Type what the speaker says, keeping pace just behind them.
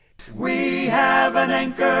We have an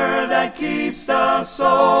anchor that keeps the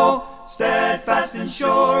soul steadfast and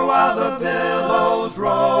sure while the billows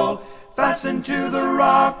roll. Fastened to the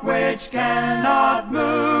rock which cannot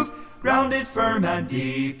move, grounded firm and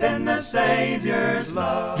deep in the Savior's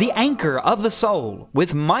love. The Anchor of the Soul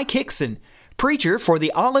with Mike Hickson, preacher for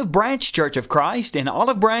the Olive Branch Church of Christ in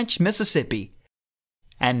Olive Branch, Mississippi.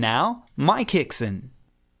 And now, Mike Hickson.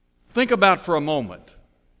 Think about for a moment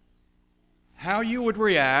how you would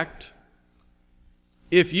react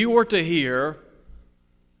if you were to hear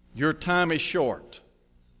your time is short.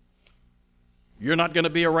 You're not going to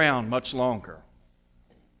be around much longer.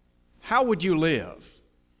 How would you live?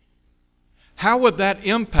 How would that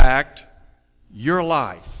impact your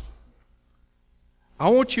life? I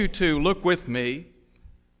want you to look with me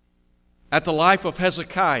at the life of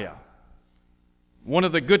Hezekiah, one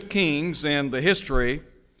of the good kings in the history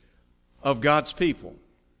of God's people.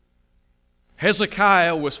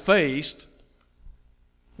 Hezekiah was faced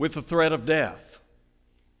with the threat of death.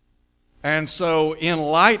 And so in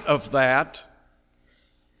light of that,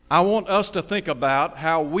 I want us to think about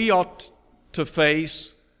how we ought to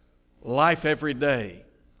face life every day.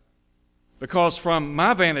 Because from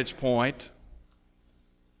my vantage point,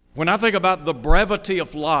 when I think about the brevity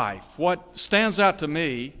of life, what stands out to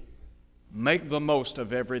me, make the most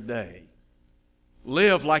of every day.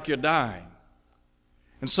 Live like you're dying.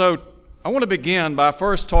 And so I want to begin by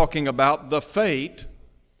first talking about the fate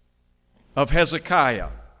of Hezekiah.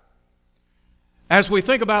 As we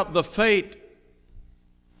think about the fate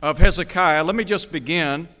of Hezekiah, let me just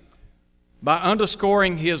begin by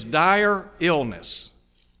underscoring his dire illness.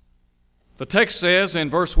 The text says in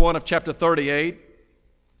verse 1 of chapter 38,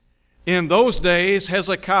 "In those days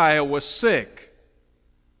Hezekiah was sick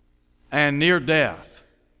and near death."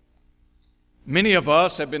 Many of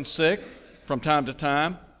us have been sick from time to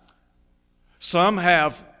time. Some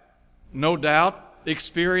have, no doubt,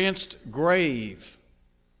 experienced grave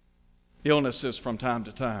illnesses from time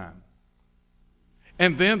to time.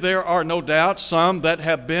 And then there are no doubt some that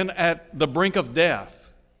have been at the brink of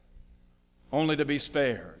death, only to be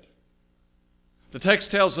spared. The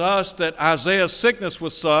text tells us that Isaiah's sickness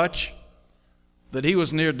was such that he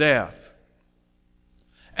was near death.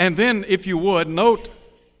 And then, if you would, note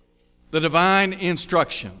the divine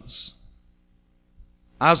instructions.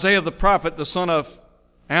 Isaiah the prophet, the son of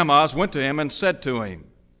Amoz, went to him and said to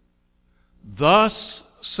him, "Thus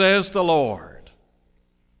says the Lord,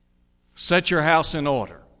 set your house in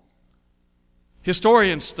order."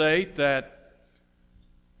 Historians state that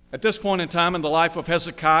at this point in time in the life of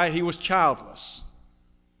Hezekiah, he was childless.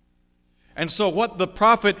 And so what the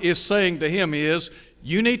prophet is saying to him is,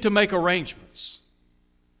 you need to make arrangements.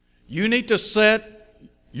 You need to set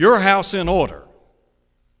your house in order.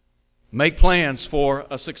 Make plans for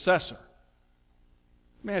a successor.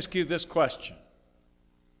 Let me ask you this question.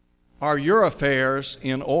 Are your affairs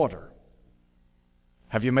in order?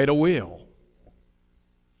 Have you made a will?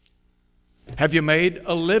 Have you made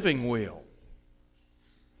a living will?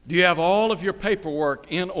 Do you have all of your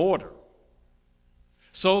paperwork in order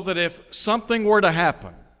so that if something were to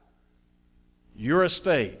happen, your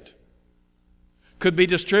estate could be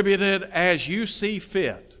distributed as you see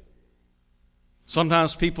fit?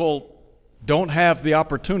 Sometimes people don't have the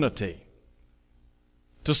opportunity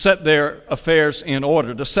to set their affairs in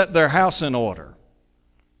order, to set their house in order.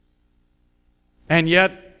 And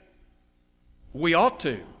yet, we ought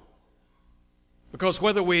to. Because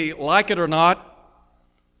whether we like it or not,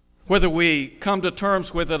 whether we come to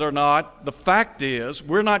terms with it or not, the fact is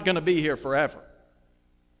we're not going to be here forever.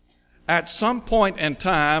 At some point in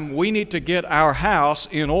time, we need to get our house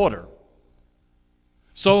in order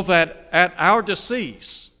so that at our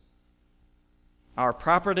decease, our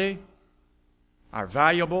property, our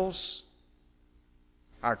valuables,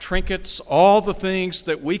 our trinkets, all the things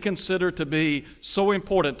that we consider to be so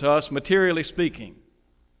important to us, materially speaking,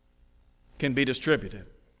 can be distributed.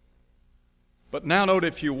 But now note,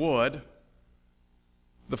 if you would,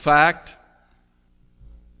 the fact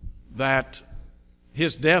that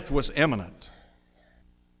his death was imminent.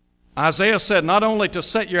 Isaiah said not only to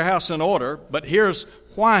set your house in order, but here's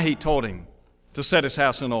why he told him to set his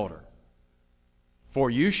house in order. For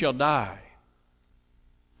you shall die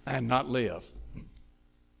and not live.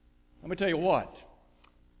 Let me tell you what.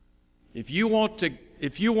 If you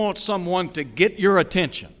want someone to get your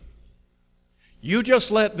attention, you just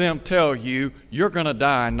let them tell you you're going to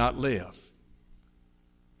die and not live.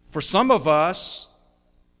 For some of us,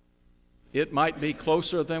 it might be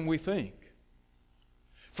closer than we think.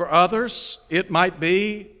 For others, it might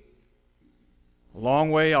be a long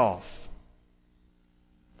way off.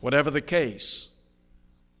 Whatever the case,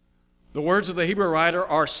 The words of the Hebrew writer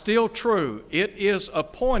are still true. It is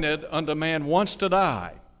appointed unto man once to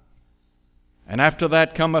die, and after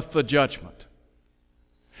that cometh the judgment.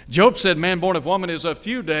 Job said, man born of woman is a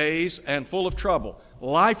few days and full of trouble.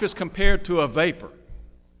 Life is compared to a vapor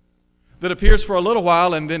that appears for a little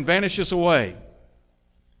while and then vanishes away.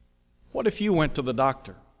 What if you went to the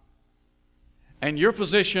doctor and your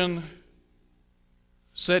physician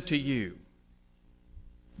said to you,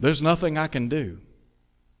 there's nothing I can do.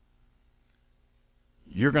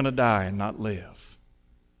 You're going to die and not live.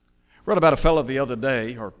 I read about a fellow the other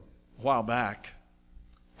day, or a while back,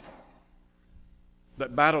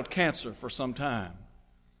 that battled cancer for some time.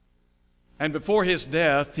 And before his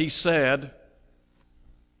death, he said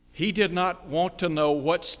he did not want to know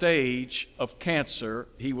what stage of cancer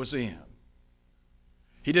he was in.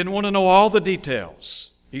 He didn't want to know all the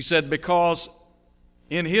details. He said because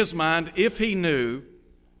in his mind, if he knew,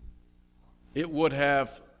 it would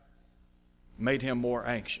have made him more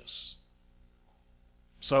anxious.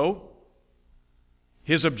 So,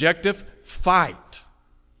 his objective, fight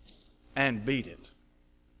and beat it.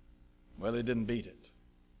 Well, they didn't beat it.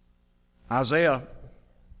 Isaiah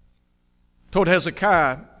told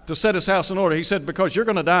Hezekiah to set his house in order. He said, because you're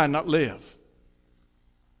going to die and not live.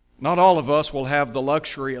 Not all of us will have the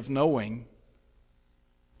luxury of knowing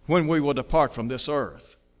when we will depart from this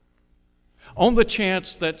earth. On the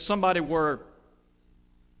chance that somebody were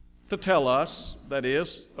to tell us, that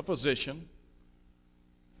is, a physician,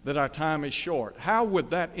 that our time is short, how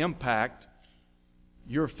would that impact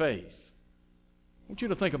your faith? I want you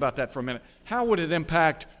to think about that for a minute. How would it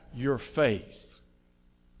impact your faith?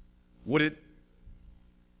 Would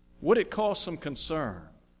it cause some concern?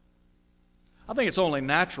 I think it's only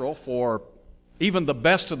natural for even the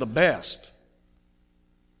best of the best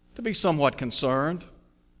to be somewhat concerned.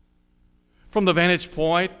 From the vantage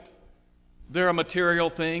point, there are material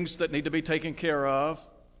things that need to be taken care of.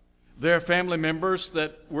 There are family members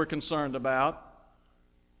that we're concerned about.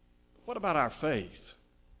 What about our faith?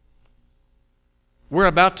 We're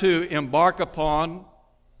about to embark upon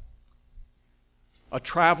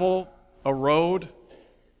a road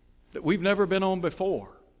that we've never been on before.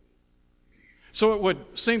 So it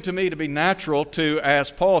would seem to me to be natural to, as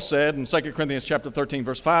Paul said in 2 Corinthians chapter 13,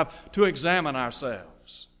 verse 5, to examine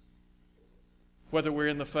ourselves, whether we're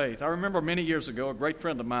in the faith. I remember many years ago, a great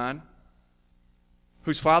friend of mine,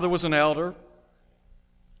 whose father was an elder.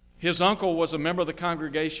 His uncle was a member of the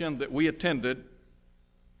congregation that we attended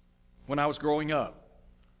when I was growing up.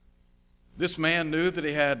 This man knew that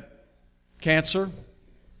he had cancer.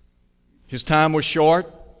 His time was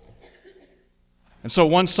short. And so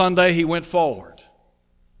one Sunday he went forward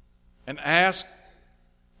and asked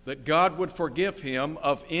that God would forgive him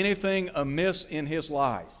of anything amiss in his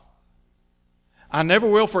life. I never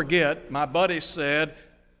will forget, my buddy said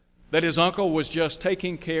that his uncle was just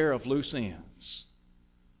taking care of loose ends.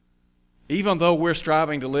 Even though we're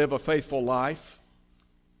striving to live a faithful life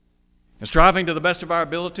and striving to the best of our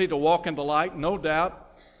ability to walk in the light, no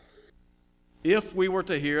doubt, if we were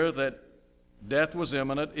to hear that death was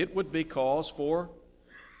imminent, it would be cause for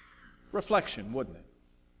reflection, wouldn't it?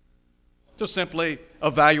 To simply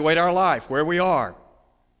evaluate our life, where we are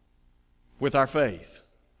with our faith.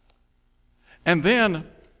 And then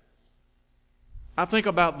I think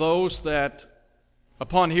about those that,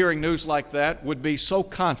 upon hearing news like that, would be so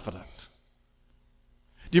confident.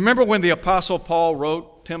 Do you remember when the Apostle Paul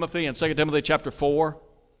wrote Timothy in 2 Timothy chapter 4?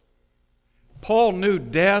 Paul knew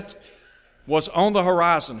death was on the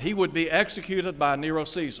horizon. He would be executed by Nero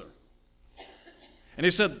Caesar. And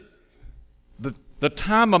he said, the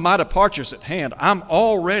time of my departure is at hand. I'm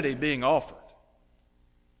already being offered.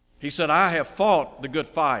 He said, I have fought the good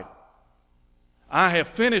fight. I have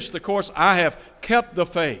finished the course. I have kept the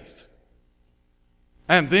faith.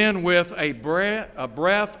 And then with a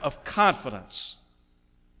breath of confidence,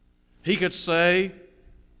 he could say,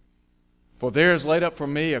 for there is laid up for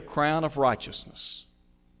me a crown of righteousness,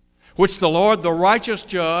 which the Lord, the righteous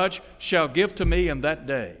judge, shall give to me in that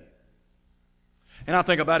day. And I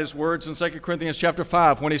think about his words in 2 Corinthians chapter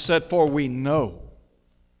 5 when he said, for we know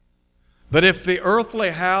that if the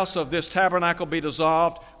earthly house of this tabernacle be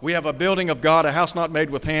dissolved, we have a building of God, a house not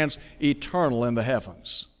made with hands, eternal in the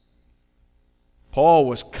heavens. Paul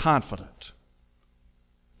was confident.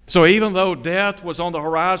 So even though death was on the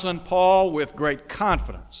horizon, Paul, with great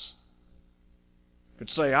confidence, could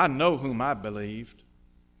say, I know whom I believed,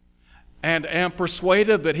 and am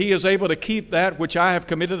persuaded that he is able to keep that which I have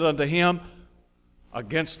committed unto him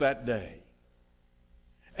against that day.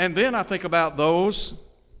 And then I think about those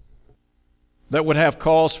that would have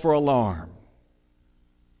cause for alarm.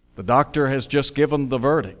 The doctor has just given the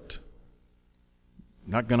verdict.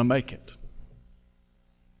 not going to make it.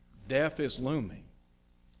 Death is looming.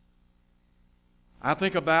 I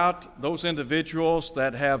think about those individuals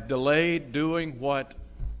that have delayed doing what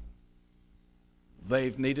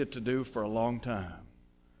they've needed to do for a long time.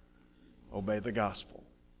 Obey the gospel.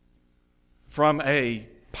 From a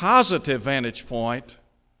positive vantage point,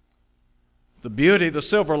 the beauty, the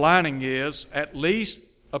silver lining is at least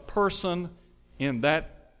a person in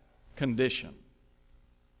that condition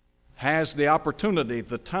has the opportunity,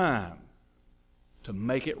 the time, to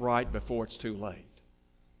make it right before it's too late.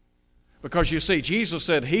 Because you see, Jesus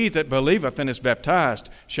said, "He that believeth and is baptized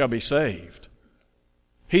shall be saved.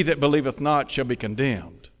 He that believeth not shall be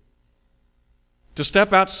condemned." To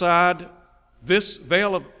step outside this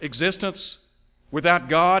veil of existence without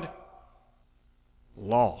God,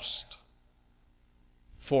 lost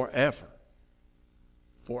forever.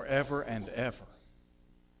 Forever and ever.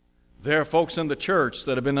 There are folks in the church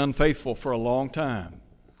that have been unfaithful for a long time.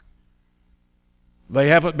 They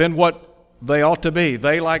haven't been what they ought to be.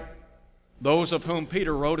 They, like those of whom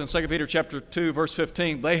Peter wrote in 2 Peter chapter 2, verse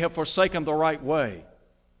 15, they have forsaken the right way.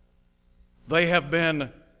 They have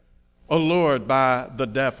been allured by the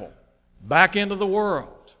devil back into the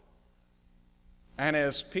world. And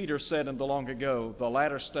as Peter said in the long ago, the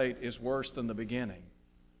latter state is worse than the beginning.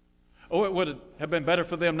 Oh, it would have been better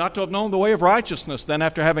for them not to have known the way of righteousness than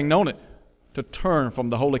after having known it, to turn from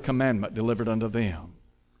the holy commandment delivered unto them.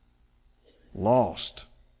 Lost.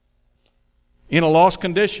 In a lost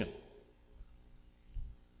condition.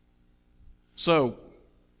 So,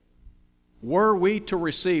 were we to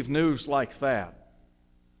receive news like that,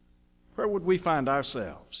 where would we find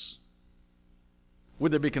ourselves?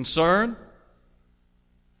 Would there be concern,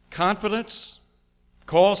 confidence,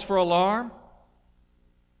 cause for alarm?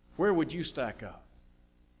 Where would you stack up?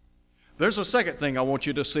 There's a second thing I want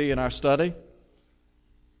you to see in our study.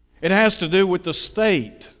 It has to do with the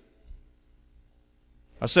state.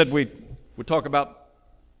 I said we would talk about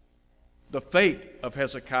the fate of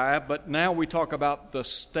Hezekiah, but now we talk about the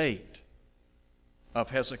state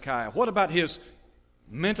of Hezekiah. What about his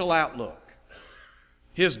mental outlook?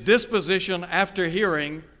 His disposition after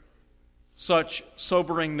hearing such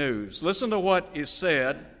sobering news? Listen to what is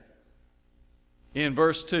said in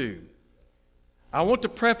verse 2. I want to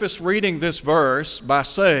preface reading this verse by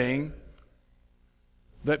saying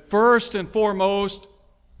that first and foremost,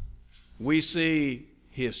 we see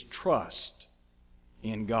his trust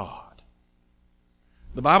in God.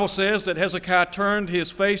 The Bible says that Hezekiah turned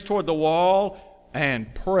his face toward the wall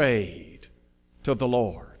and prayed to the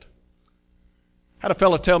Lord. I had a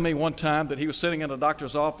fellow tell me one time that he was sitting in a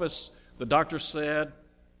doctor's office. The doctor said,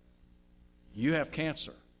 "You have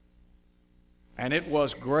cancer." And it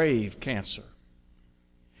was grave cancer.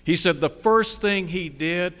 He said the first thing he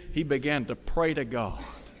did, he began to pray to God.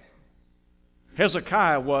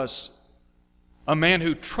 Hezekiah was a man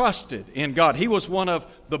who trusted in God. He was one of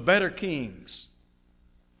the better kings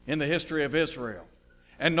in the history of Israel.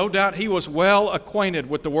 And no doubt he was well acquainted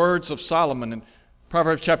with the words of Solomon in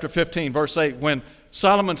Proverbs chapter 15, verse 8, when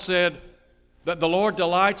Solomon said that the Lord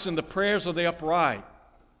delights in the prayers of the upright.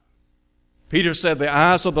 Peter said, "The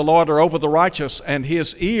eyes of the Lord are over the righteous, and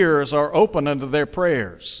his ears are open unto their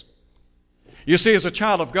prayers." You see, as a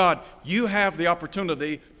child of God, you have the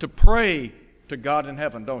opportunity to pray to God in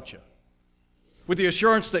heaven, don't you? With the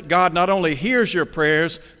assurance that God not only hears your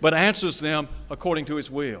prayers, but answers them according to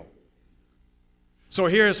his will. So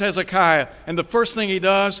here is Hezekiah, and the first thing he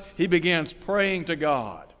does, he begins praying to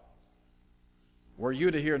God. Were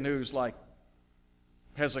you to hear news like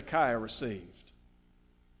Hezekiah received,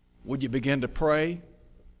 would you begin to pray?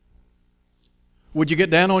 Would you get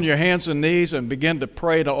down on your hands and knees and begin to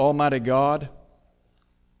pray to Almighty God?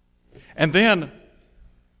 And then,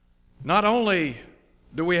 not only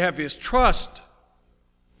do we have his trust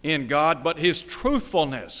in God, but his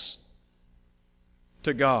truthfulness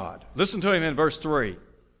to God. Listen to him in verse 3.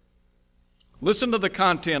 Listen to the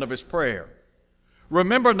content of his prayer.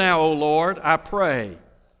 "Remember now, O Lord, I pray,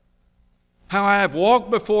 how I have walked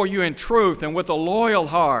before you in truth and with a loyal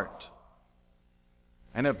heart,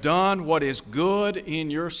 and have done what is good in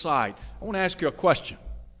your sight." I want to ask you a question.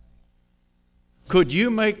 Could you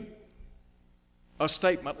make a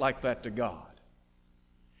statement like that to God?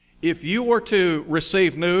 If you were to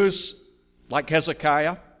receive news like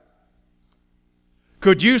Hezekiah,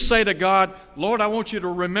 could you say to God, "Lord, I want you to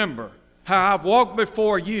remember how I've walked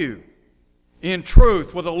before you in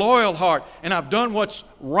truth with a loyal heart, and I've done what's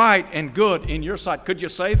right and good in your sight"? Could you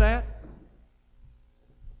say that?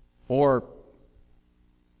 Or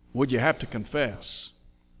would you have to confess,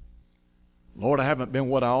 "Lord, I haven't been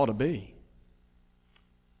what I ought to be.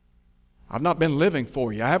 I've not been living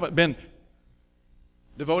for you. I haven't been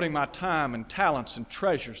devoting my time and talents and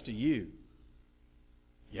treasures to you.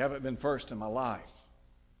 You haven't been first in my life.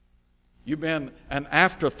 You've been an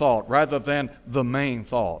afterthought rather than the main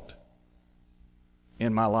thought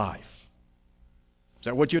in my life. Is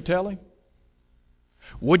that what you're telling?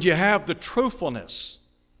 Would you have the truthfulness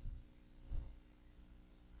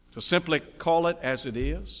to simply call it as it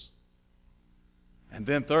is? And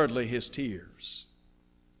then thirdly, his tears.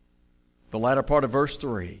 The latter part of verse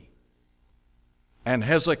 3. And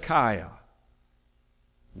Hezekiah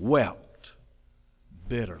wept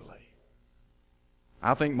bitterly.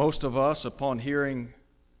 I think most of us, upon hearing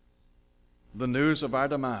the news of our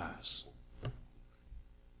demise,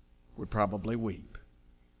 would probably weep.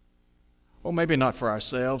 Well, maybe not for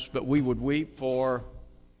ourselves, but we would weep for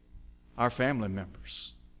our family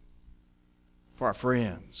members, for our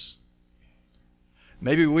friends.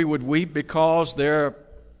 Maybe we would weep because there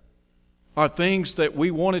are things that we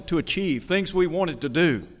wanted to achieve, things we wanted to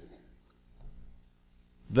do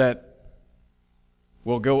that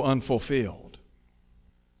will go unfulfilled.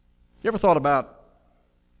 You ever thought about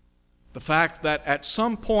the fact that at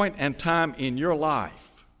some point in time in your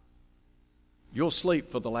life, you'll sleep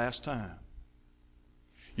for the last time?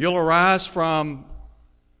 You'll arise from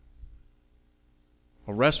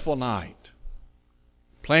a restful night,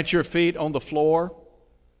 plant your feet on the floor,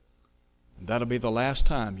 and that'll be the last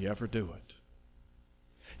time you ever do it.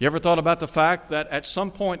 You ever thought about the fact that at some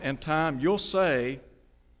point in time you'll say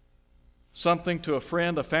something to a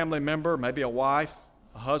friend, a family member, maybe a wife,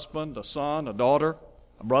 a husband, a son, a daughter,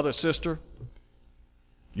 a brother, a sister?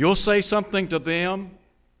 You'll say something to them,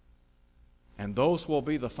 and those will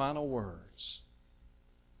be the final words.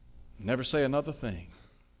 Never say another thing.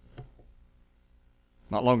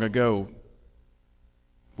 Not long ago,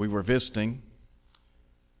 we were visiting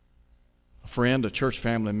a friend, a church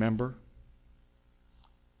family member,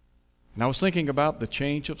 and I was thinking about the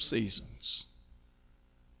change of seasons.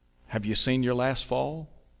 Have you seen your last fall?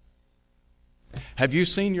 Have you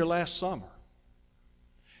seen your last summer?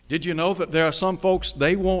 Did you know that there are some folks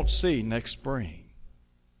they won't see next spring?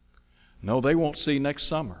 No, they won't see next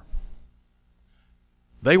summer.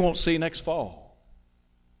 They won't see next fall.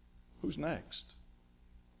 Who's next?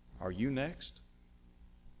 Are you next?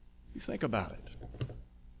 You think about it.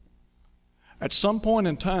 At some point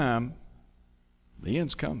in time, the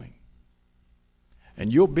end's coming.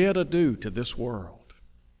 And you'll bid adieu to this world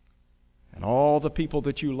and all the people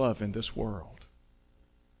that you love in this world.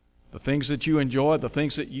 The things that you enjoy, the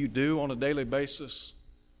things that you do on a daily basis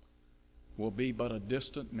will be but a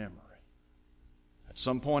distant memory. At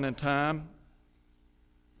some point in time,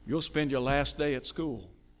 you'll spend your last day at school,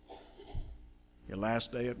 your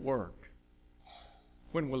last day at work.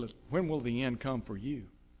 When will the end come for you?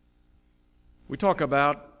 We talk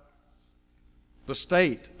about the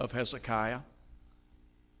state of Hezekiah,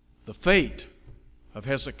 the fate of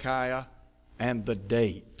Hezekiah, and the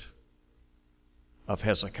date of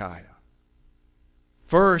Hezekiah.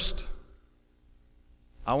 First,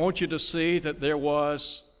 I want you to see that there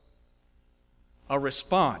was a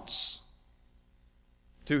response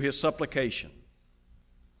to his supplication.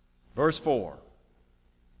 Verse 4.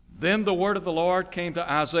 Then the word of the Lord came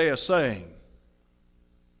to Isaiah, saying,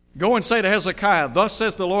 Go and say to Hezekiah, Thus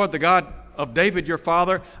says the Lord, the God of David your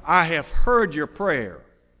father, I have heard your prayer.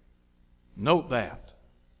 Note that.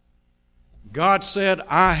 God said,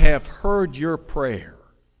 I have heard your prayer.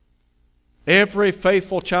 Every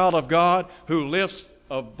faithful child of God who lifts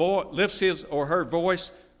his or her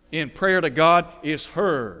voice in prayer to God is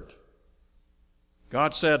heard.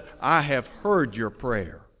 God said, I have heard your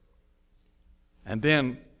prayer. And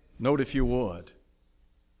then, note if you would,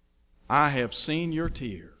 I have seen your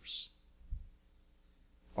tears.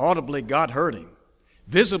 Audibly, God heard him.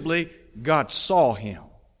 Visibly, God saw him.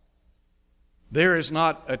 There is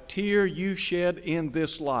not a tear you shed in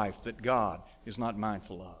this life that God is not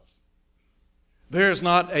mindful of. There is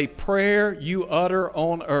not a prayer you utter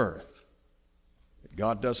on earth that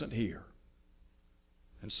God doesn't hear.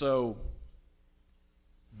 And so,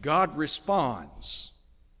 God responds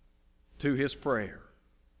to his prayer.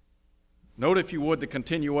 Note, if you would, the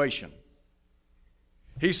continuation.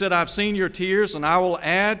 He said, I've seen your tears, and I will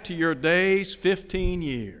add to your days 15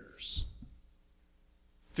 years.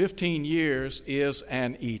 15 years is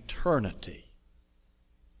an eternity.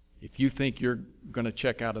 If you think you're going to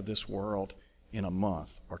check out of this world in a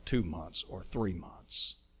month or 2 months or 3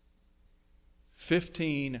 months.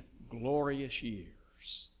 15 glorious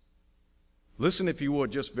years. Listen, if you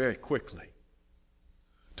would, just very quickly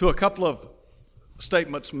to a couple of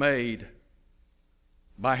statements made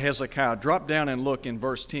by Hezekiah. Drop down and look in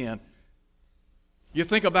verse 10. You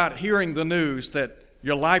think about hearing the news that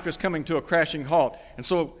your life is coming to a crashing halt. And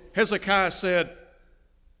so Hezekiah said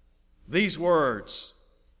these words,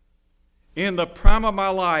 "In the prime of my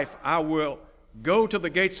life, I will go to the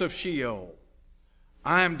gates of Sheol.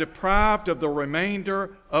 I am deprived of the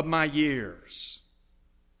remainder of my years."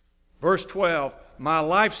 Verse 12, "My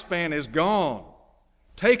lifespan is gone,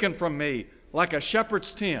 taken from me like a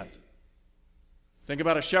shepherd's tent." Think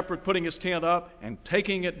about a shepherd putting his tent up and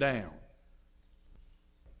taking it down.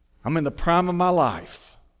 I'm in the prime of my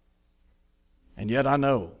life, and yet I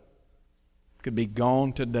know it could be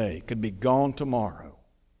gone today, it could be gone tomorrow.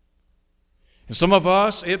 And some of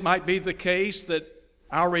us, it might be the case that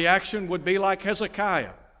our reaction would be like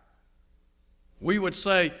Hezekiah. We would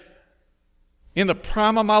say, in the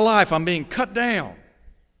prime of my life, I'm being cut down.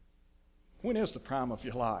 When is the prime of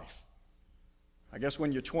your life? I guess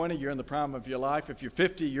when you're 20, you're in the prime of your life. If you're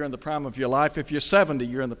 50, you're in the prime of your life. If you're 70,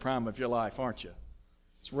 you're in the prime of your life, aren't you?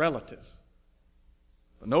 It's relative.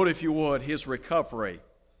 But note, if you would, his recovery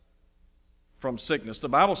from sickness. The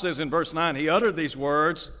Bible says in verse 9, he uttered these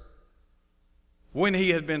words when he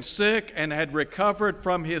had been sick and had recovered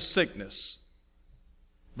from his sickness.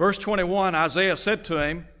 Verse 21, Isaiah said to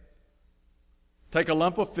him, "Take a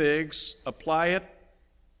lump of figs, apply it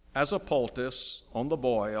as a poultice on the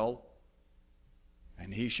boil,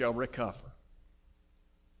 and he shall recover."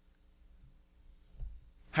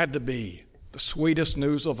 Had to be the sweetest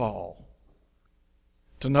news of all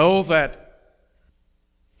to know that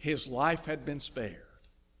his life had been spared.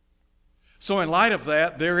 So in light of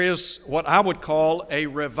that, there is what I would call a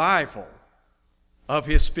revival of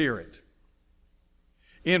his spirit.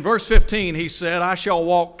 In verse 15, he said, "I shall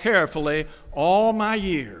walk carefully all my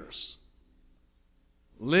years."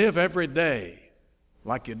 Live every day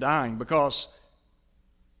like you're dying, because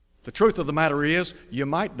the truth of the matter is, you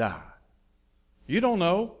might die. You don't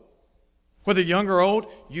know. Whether young or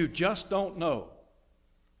old, you just don't know.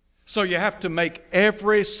 So you have to make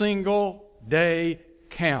every single day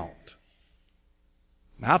count.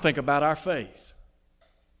 Now think about our faith.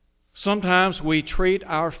 Sometimes we treat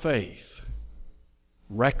our faith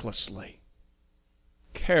recklessly,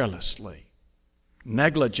 carelessly,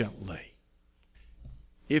 negligently.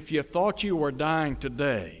 If you thought you were dying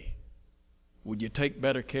today, would you take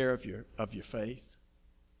better care of your faith?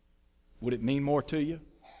 Would it mean more to you?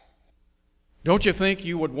 Don't you think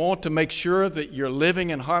you would want to make sure that you're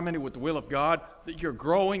living in harmony with the will of God, that you're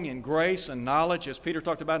growing in grace and knowledge, as Peter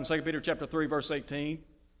talked about in 2 Peter chapter 3, verse 18?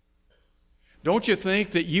 Don't you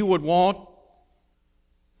think that you would want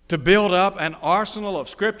to build up an arsenal of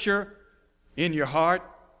Scripture in your heart?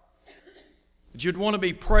 That you'd want to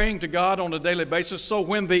be praying to God on a daily basis, so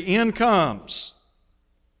when the end comes,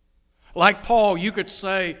 like Paul, you could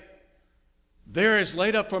say, "There is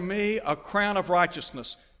laid up for me a crown of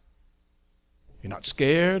righteousness." You're not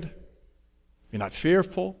scared. You're not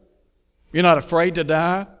fearful. You're not afraid to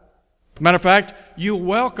die. Matter of fact, you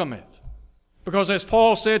welcome it. Because as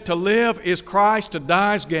Paul said, to live is Christ, to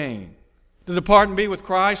die is gain. To depart and be with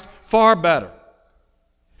Christ, far better.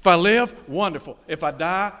 If I live, wonderful. If I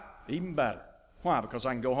die, even better. Why? Because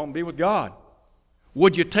I can go home and be with God.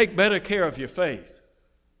 Would you take better care of your faith?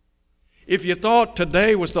 If you thought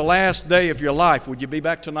today was the last day of your life, would you be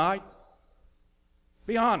back tonight?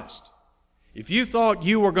 Be honest. If you thought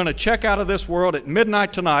you were going to check out of this world at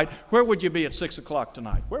midnight tonight, where would you be at 6 o'clock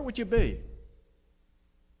tonight? Where would you be?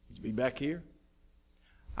 Would you be back here?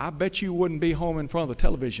 I bet you wouldn't be home in front of the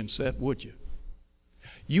television set, would you?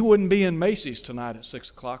 You wouldn't be in Macy's tonight at 6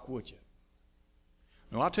 o'clock, would you?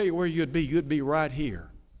 No, I'll tell you where you'd be. You'd be right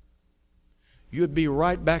here. You'd be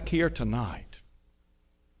right back here tonight.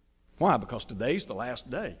 Why? Because today's the last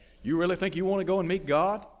day. You really think you want to go and meet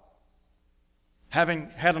God? Having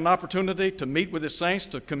had an opportunity to meet with His saints,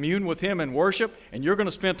 to commune with Him and worship, and you're going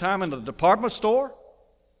to spend time in the department store?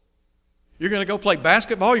 You're going to go play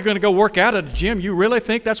basketball? You're going to go work out at a gym? You really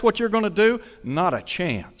think that's what you're going to do? Not a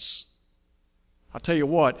chance. I'll tell you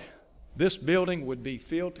what, this building would be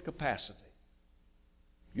filled to capacity.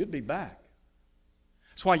 You'd be back.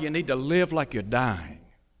 That's why you need to live like you're dying,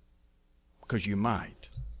 because you might.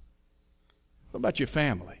 What about your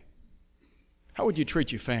family? How would you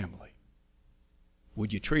treat your family?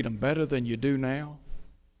 Would you treat them better than you do now?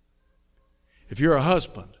 If you're a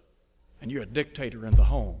husband and you're a dictator in the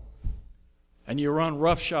home and you run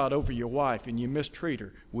roughshod over your wife and you mistreat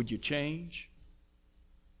her, would you change?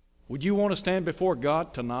 Would you want to stand before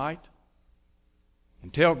God tonight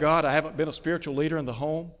and tell God, I haven't been a spiritual leader in the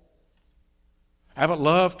home? I haven't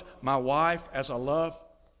loved my wife as I love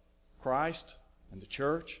Christ and the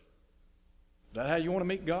church? Is that how you want to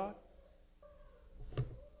meet God?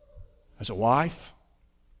 As a wife,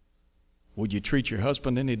 would you treat your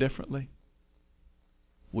husband any differently?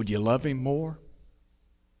 Would you love Him more?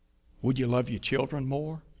 Would you love your children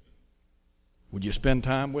more? Would you spend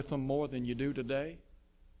time with them more than you do today?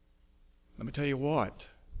 Let me tell you what.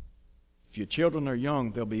 If your children are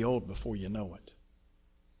young, they'll be old before you know it.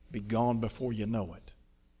 Be gone before you know it.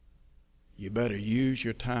 You better use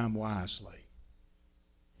your time wisely.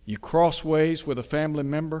 You cross ways with a family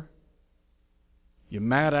member. You're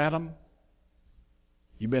mad at them.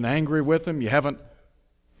 You've been angry with them. You haven't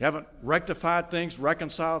rectified things,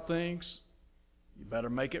 reconciled things. You better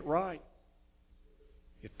make it right.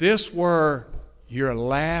 If this were your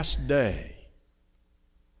last day,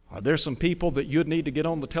 are there some people that you'd need to get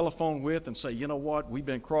on the telephone with and say, you know what, we've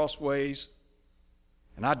been crossways,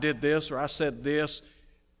 and I did this or I said this,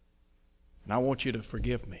 and I want you to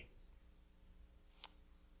forgive me?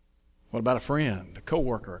 What about a friend, a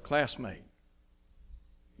coworker, a classmate?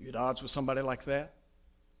 You at odds with somebody like that?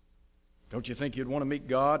 Don't you think you'd want to meet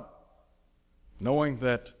God knowing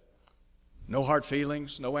that no hard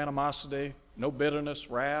feelings, no animosity, no bitterness,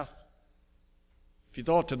 wrath? If you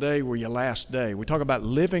thought today were your last day, we talk about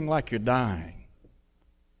living like you're dying.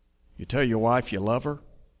 You tell your wife you love her.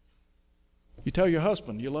 You tell your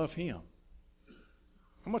husband you love him.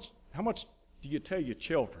 How much do you tell your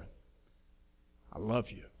children? I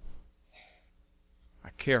love you. I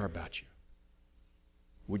care about you.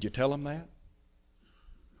 Would you tell them that?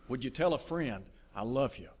 Would you tell a friend, I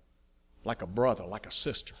love you, like a brother, like a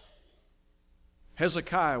sister?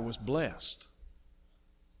 Hezekiah was blessed.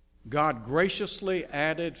 God graciously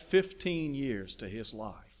added 15 years to his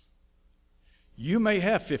life. You may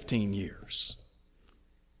have 15 years.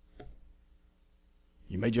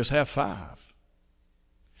 You may just have 5.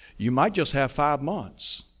 You might just have 5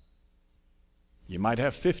 months. You might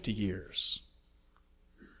have 50 years.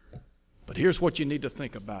 But here's what you need to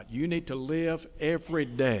think about. You need to live every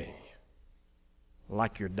day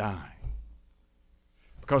like you're dying.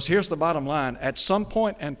 Because here's the bottom line. At some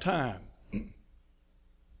point in time,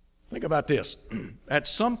 think about this. At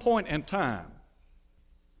some point in time,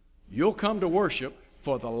 you'll come to worship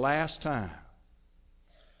for the last time.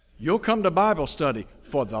 You'll come to Bible study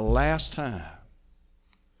for the last time.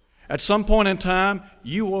 At some point in time,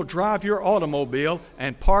 you will drive your automobile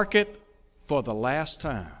and park it for the last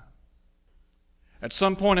time. At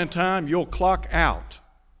some point in time, you'll clock out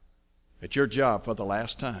at your job for the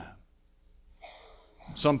last time.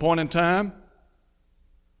 At some point in time,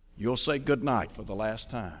 you'll say good night for the last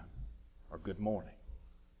time, or good morning.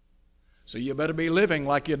 So you better be living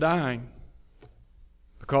like you're dying,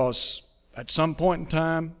 because at some point in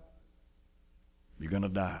time, you're going to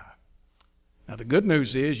die. Now the good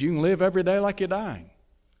news is you can live every day like you're dying.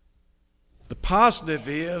 The positive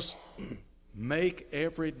is make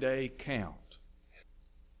every day count.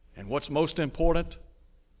 And what's most important,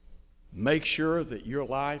 make sure that your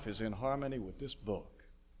life is in harmony with this book.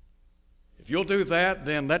 If you'll do that,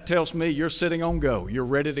 then that tells me you're sitting on go. You're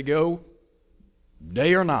ready to go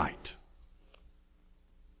day or night.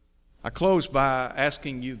 I close by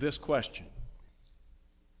asking you this question.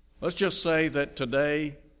 Let's just say that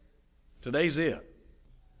today's it.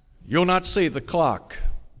 You'll not see the clock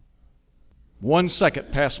 1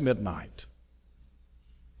 second past midnight.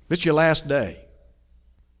 It's your last day.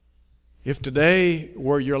 If today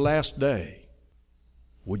were your last day,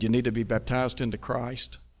 would you need to be baptized into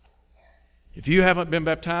Christ? If you haven't been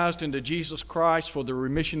baptized into Jesus Christ for the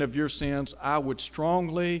remission of your sins, I would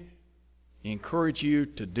strongly encourage you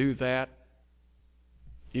to do that.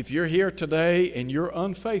 If you're here today and you're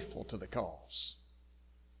unfaithful to the cause,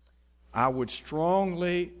 I would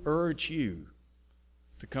strongly urge you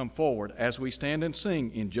to come forward as we stand and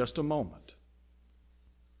sing in just a moment.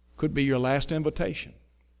 Could be your last invitation.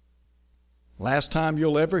 Last time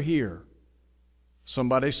you'll ever hear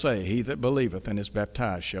somebody say, he that believeth and is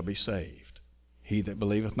baptized shall be saved. He that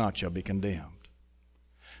believeth not shall be condemned.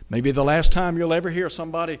 Maybe the last time you'll ever hear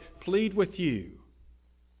somebody plead with you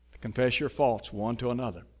to confess your faults one to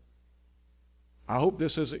another. I hope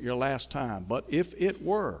this isn't your last time, but if it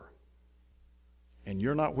were, and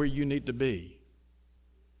you're not where you need to be,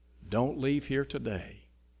 don't leave here today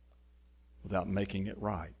without making it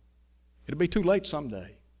right. It'll be too late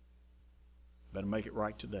someday. Better make it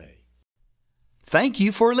right today. Thank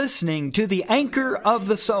you for listening to the Anchor of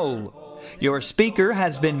the Soul. Your speaker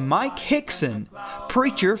has been Mike Hickson,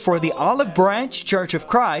 preacher for the Olive Branch Church of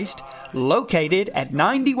Christ, located at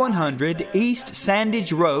 9100 East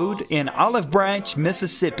Sandage Road in Olive Branch,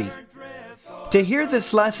 Mississippi. To hear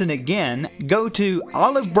this lesson again, go to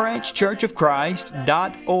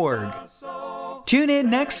olivebranchchurchofchrist.org. Tune in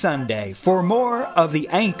next Sunday for more of the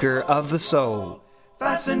Anchor of the Soul.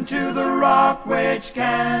 Fasten to the rock which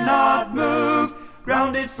cannot move,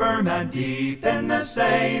 grounded firm and deep in the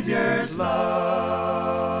Savior's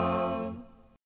love.